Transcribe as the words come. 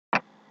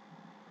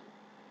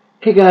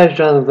Hey guys,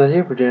 Jonathan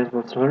here for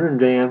JamSports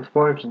 100 and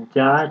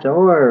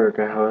JamSports.org.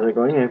 How's it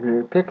going? I'm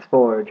here with picks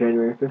for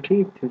January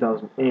 15th,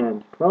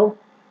 2012.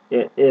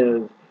 It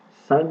is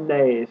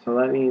Sunday, so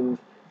that means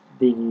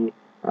the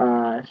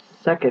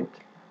second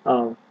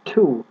of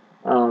two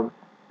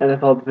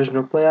NFL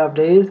divisional playoff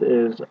days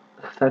is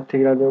set to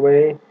get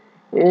underway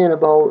in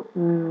about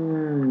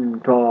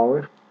 12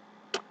 hours.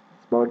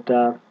 It's about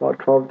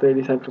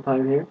 12:30 Central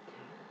Time here.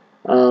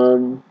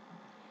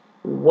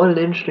 What an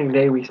interesting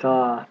day we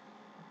saw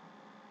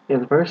in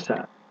the first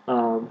set.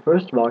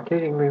 First of all,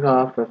 kicking things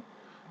off with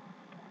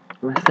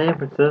San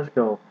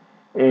Francisco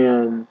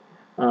and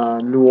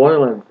New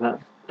Orleans, that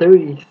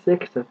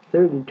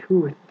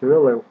 36-32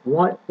 thriller.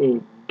 What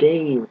a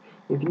game!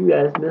 If you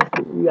guys missed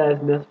it, you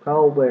guys missed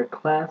probably a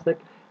classic.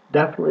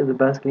 Definitely the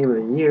best game of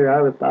the year,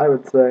 I would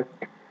say.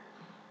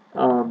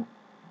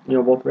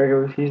 Both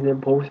regular season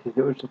and postseason,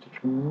 it was just a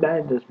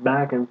tremendous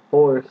back and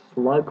forth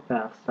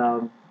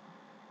slugfest.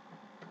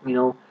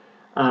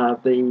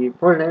 The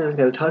 49ers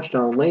got a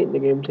touchdown late in the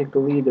game to take the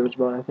lead. There was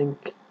about, I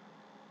think,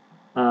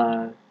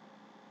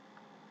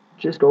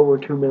 just over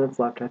 2 minutes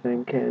left, I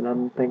think, and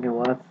I'm thinking,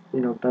 well,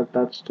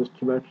 that's just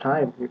too much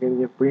time. You're going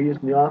to give Breeze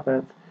in the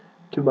offense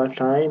too much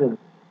time, and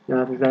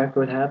that's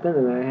exactly what happened.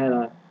 And I had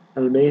an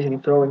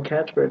amazing throw and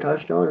catch for a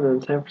touchdown, and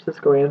then San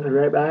Francisco answered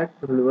right back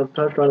with a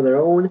touchdown of their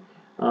own,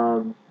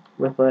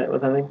 with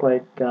I think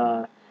like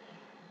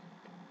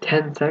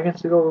 10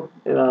 seconds to go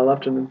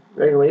left in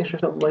regulation or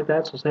something like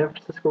that. So San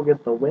Francisco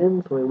gets the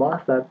win. So we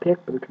lost that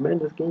pick, but a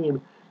tremendous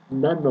game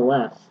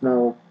nonetheless.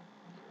 Now,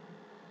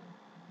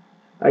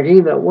 a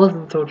game that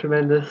wasn't so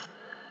tremendous,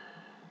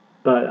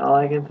 but all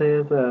I can say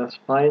is this: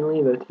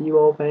 finally, the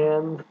Tebow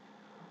fans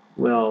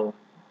will,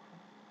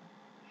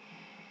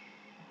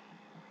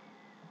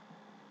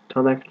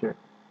 till next year.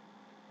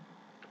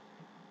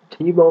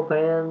 Tebow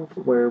fans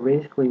were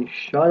basically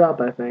shut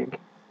up, I think,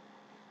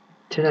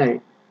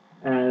 tonight,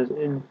 as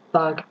in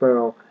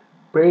Foxborough,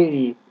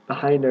 Brady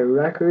behind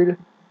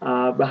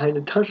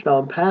a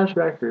touchdown pass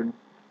record,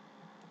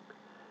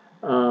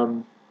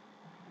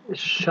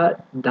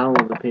 shut down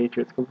the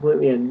Patriots,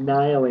 completely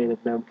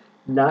annihilated them,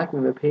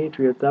 knocking the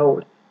Patriots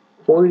out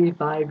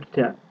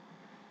 45-10.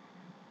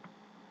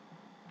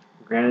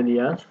 Granted,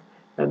 yes,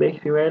 that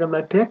makes me right on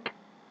my pick,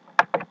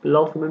 but it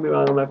also made me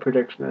wrong on my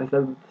prediction. I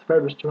said the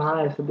spread was too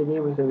high, I said the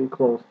game was going to be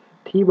close.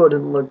 Tebow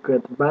didn't look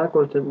good, the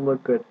Broncos didn't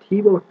look good.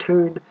 Tebow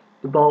turned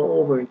the ball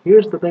over, and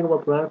here's the thing about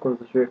the Broncos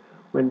this year.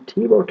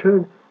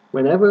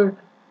 Whenever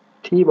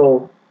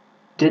Tebow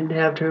didn't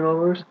have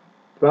turnovers,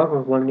 the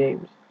Broncos won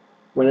games.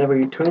 Whenever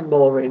he turned the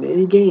ball over in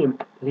any game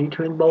that he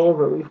turned the ball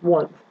over at least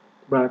once,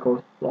 the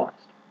Broncos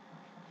lost.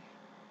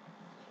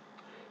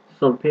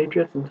 So the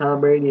Patriots and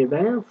Tom Brady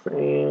advance,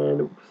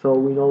 and so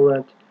we know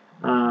that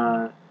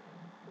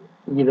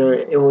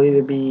it will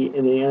either be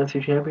in the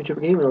NFC Championship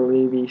game, it will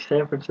either be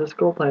San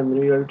Francisco playing the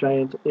New York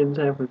Giants in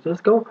San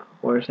Francisco,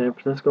 or San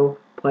Francisco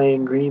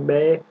playing Green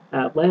Bay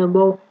at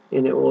Lambeau,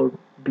 and it will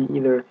be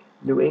either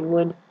New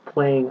England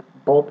playing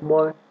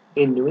Baltimore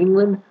in New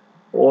England,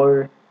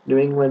 or New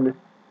England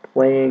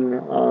playing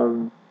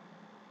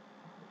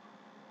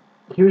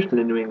Houston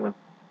in New England.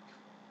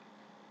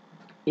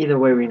 Either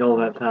way, we know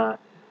that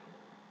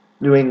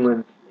New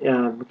England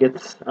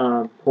gets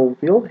home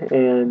field,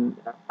 and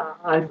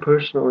I'm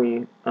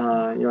personally,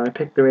 I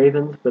picked the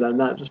Ravens, but I'm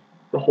not just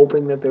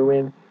hoping that they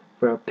win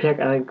for a pick.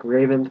 I think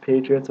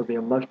Ravens-Patriots will be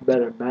a much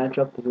better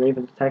matchup than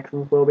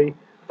Ravens-Texans will be.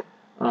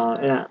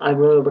 And I'm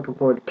really looking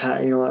forward to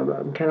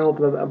I'm kind of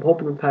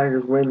hoping the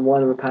Packers win.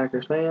 One, I'm a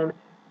Packers fan.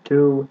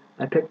 Two,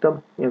 I picked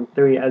them. And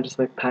three, I just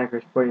like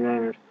Packers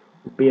 49ers.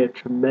 Would be a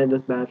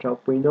tremendous matchup.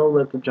 We know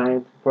that the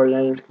Giants and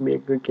 49ers can be a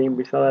good game.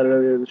 We saw that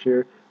earlier this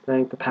year. I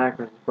think the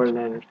Packers and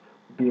 49ers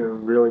would be a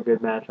really good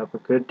matchup. A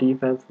good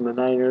defense in the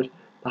Niners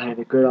behind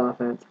a good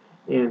offense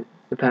in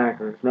the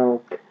Packers.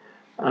 Now,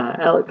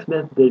 Alex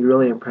Smith did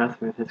really impress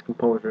me with his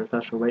composure,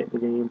 especially late in the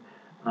game.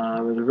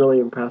 I was really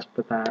impressed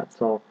with that.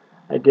 So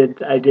I did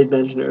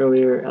mention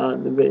earlier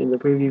in the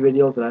preview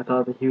video that I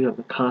thought that he was on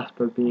the cusp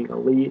of being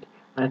elite.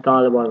 I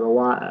thought about it a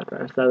lot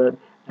after I said it.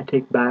 I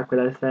take back what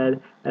I said.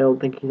 I don't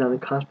think he's on the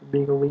cusp of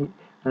being elite.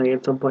 I think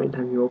at some point in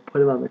time he will put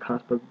himself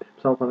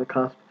on the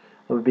cusp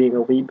of being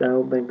elite, but I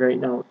don't think right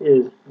now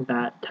is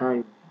that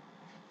time.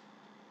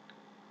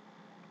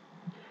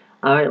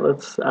 Alright,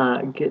 let's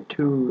get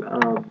to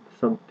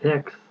some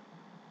picks.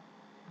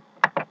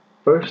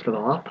 First of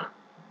all,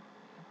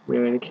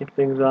 we're going to kick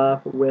things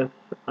off with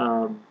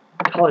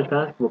college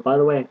basketball. By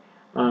the way,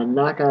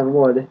 knock on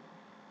wood,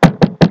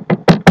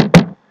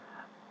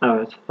 I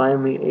was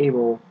finally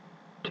able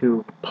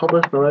to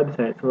publish my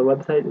website. So the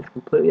website is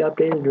completely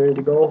updated, ready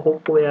to go.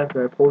 Hopefully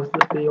after I post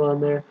this video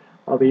on there,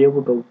 I'll be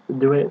able to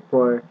do it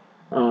for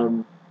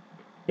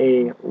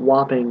a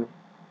whopping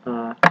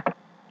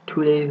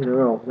 2 days in a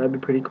row. That'd be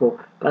pretty cool.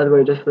 By the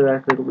way, just for the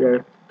record, we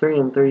are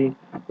 3-3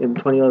 in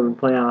 2011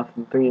 playoffs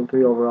and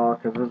 3-3 overall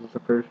because this is the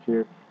first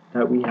year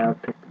that we have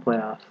picked the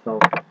playoffs. So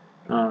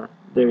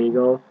there you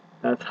go.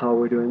 That's how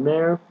we're doing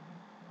there.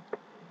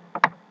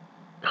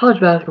 College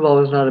basketball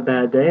was not a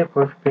bad day. Of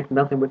course, we picked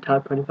nothing but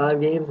top 25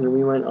 games, and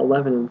we went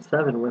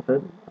 11-7 with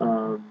it.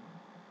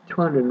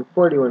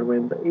 241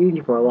 wins,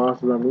 84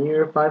 losses on the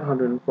year,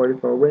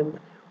 544 wins,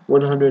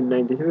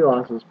 193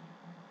 losses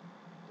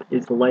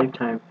is the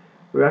lifetime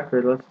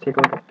record. Let's take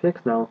a look at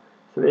picks now.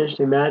 Some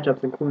interesting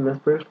matchups, including this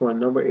first one.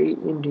 Number 8,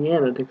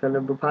 Indiana takes on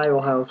number 5,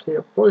 Ohio State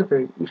at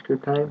 4:30 Eastern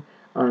Time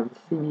on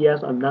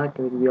CBS. I'm not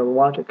going to be able to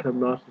watch it because I'm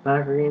watching the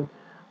Packer game.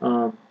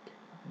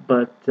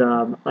 But I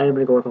am going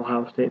to go with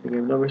Ohio State in the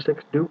game. Number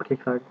 6, Duke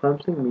takes on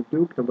Clemson.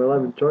 Duke. Number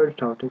 11,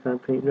 Georgetown takes on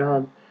St.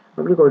 John's.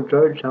 I'm going to go with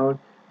Georgetown.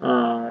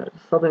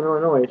 Southern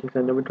Illinois takes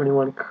on number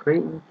 21,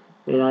 Creighton.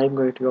 And I'm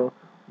going to go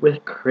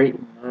with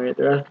Creighton. Alright,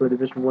 the rest of the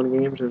Division 1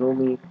 games, there's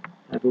only,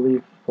 I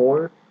believe,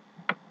 4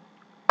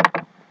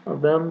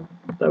 of them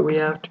that we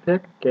have to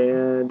pick.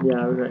 And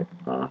yeah, right,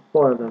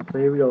 4 of them. So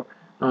here we go.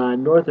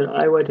 Northern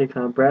Iowa takes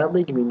on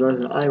Bradley. Give me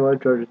Northern Iowa.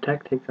 Georgia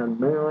Tech takes on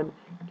Maryland.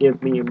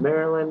 Give me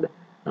Maryland.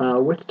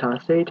 Wichita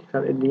State takes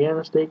on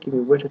Indiana State. Give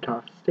me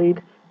Wichita State.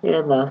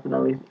 And last but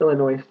not least,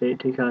 Illinois State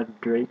takes on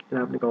Drake. And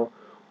I'm going to go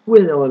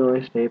with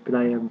Illinois State, but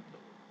I am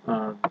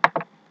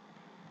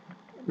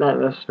not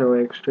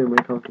necessarily extremely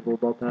comfortable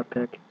about that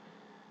pick.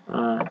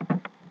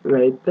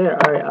 Right there.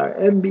 Alright, our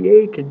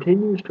NBA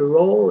continues to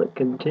roll. It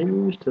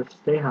continues to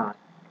stay hot.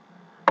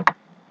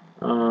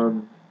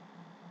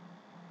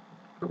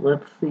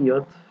 Let's see.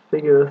 Let's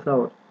figure this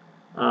out.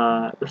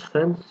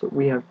 Since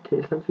we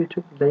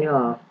took the day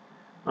off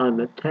on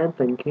the 10th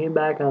and came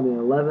back on the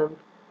 11th,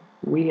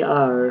 we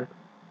are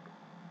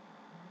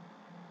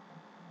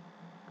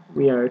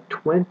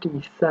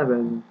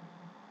 27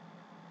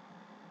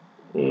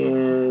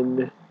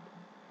 and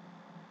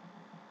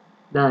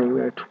 9. We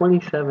are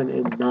 27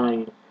 and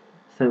 9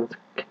 since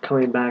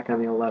coming back on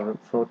the 11th.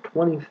 So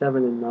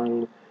 27 and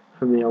 9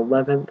 from the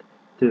 11th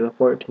to the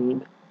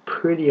 14th.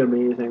 Pretty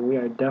amazing. We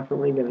are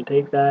definitely going to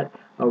take that.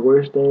 Our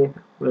worst day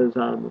was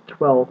on the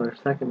 12th, our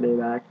second day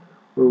back,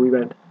 where we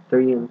went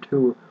 3 and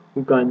 2.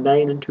 We've gone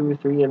 9 and 2,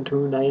 3 and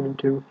 2, 9 and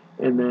 2,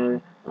 and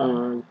then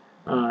on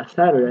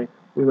Saturday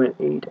we went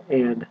 8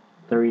 and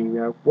 3. We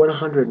are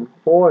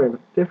 104 and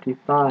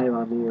 55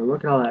 on the year.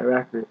 Look at how that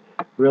record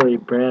really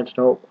branched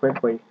out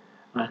quickly.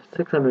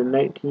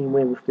 619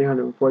 wins,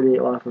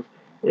 348 losses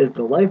is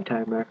the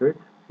lifetime record.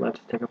 Let's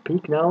take a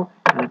peek now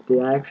at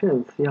the action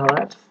and see how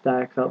that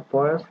stacks up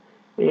for us.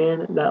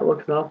 And that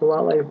looks an awful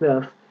lot like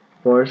this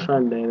for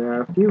Sunday. There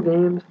are a few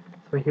games,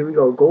 so here we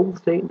go. Golden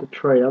State and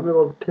Detroit. I'm going to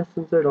go with the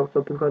Pistons there. Don't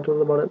feel too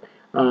comfortable about it.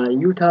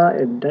 Utah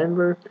and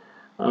Denver.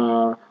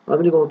 I'm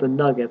going to go with the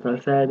Nuggets. I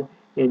said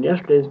in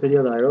yesterday's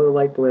video that I really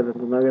like the way that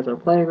the Nuggets are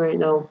playing right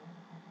now.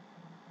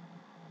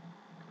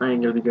 I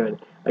ain't going to be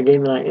good. A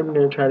game that I am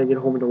going to try to get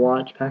home to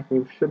watch. Packer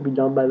game should be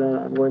done by then.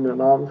 I'm going to my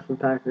mom's for the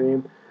Packer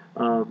game.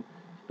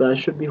 But I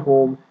should be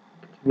home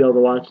to be able to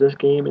watch this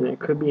game, and it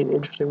could be an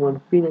interesting one.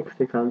 Phoenix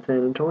takes on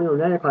San Antonio,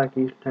 9 o'clock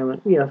Eastern Time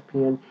on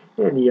ESPN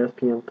and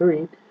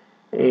ESPN3.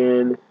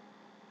 And,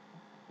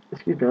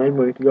 excuse me, I'm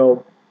going to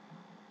go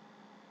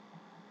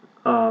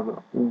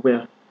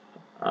with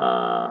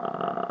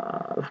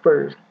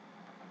Spurs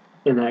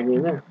in that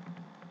game there.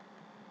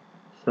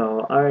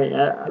 So, alright,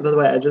 by the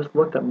way, I just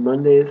looked at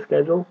Monday's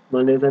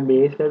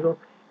NBA schedule,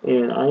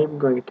 and I am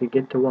going to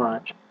get to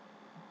watch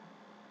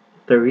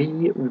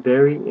 3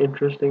 very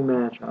interesting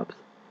matchups.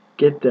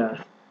 Get this.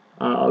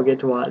 I'll get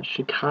to watch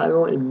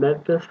Chicago and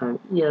Memphis on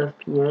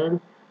ESPN,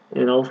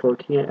 and also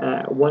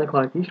at 1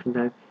 o'clock Eastern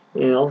Time,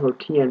 and also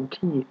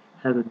TNT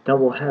has a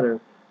doubleheader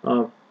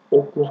of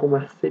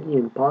Oklahoma City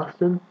and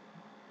Boston,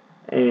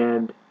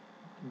 and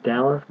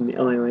Dallas and the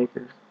LA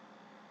Lakers.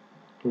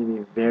 It's going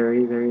to be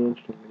very, very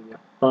interesting. It's going to be a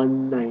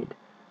fun night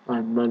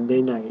on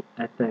Monday night,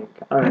 I think.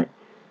 Alright,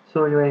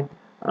 so anyway,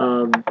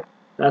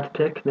 that's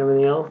picks and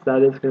everything else.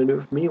 That is going to do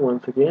it for me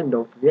once again.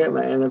 Don't forget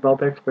my NFL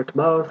picks for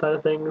tomorrow's side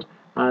of things.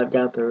 I've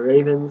got the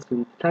Ravens to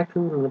beat the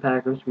Texans and the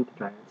Packers to beat the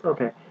Giants.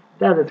 Okay,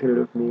 that is going to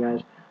do it for me,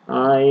 guys.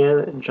 I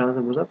am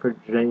Jonathan was up for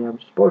JM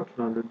Sports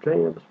 100,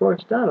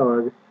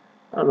 jmsports.org.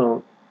 I'm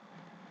out.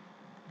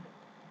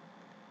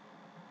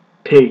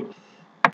 Peace.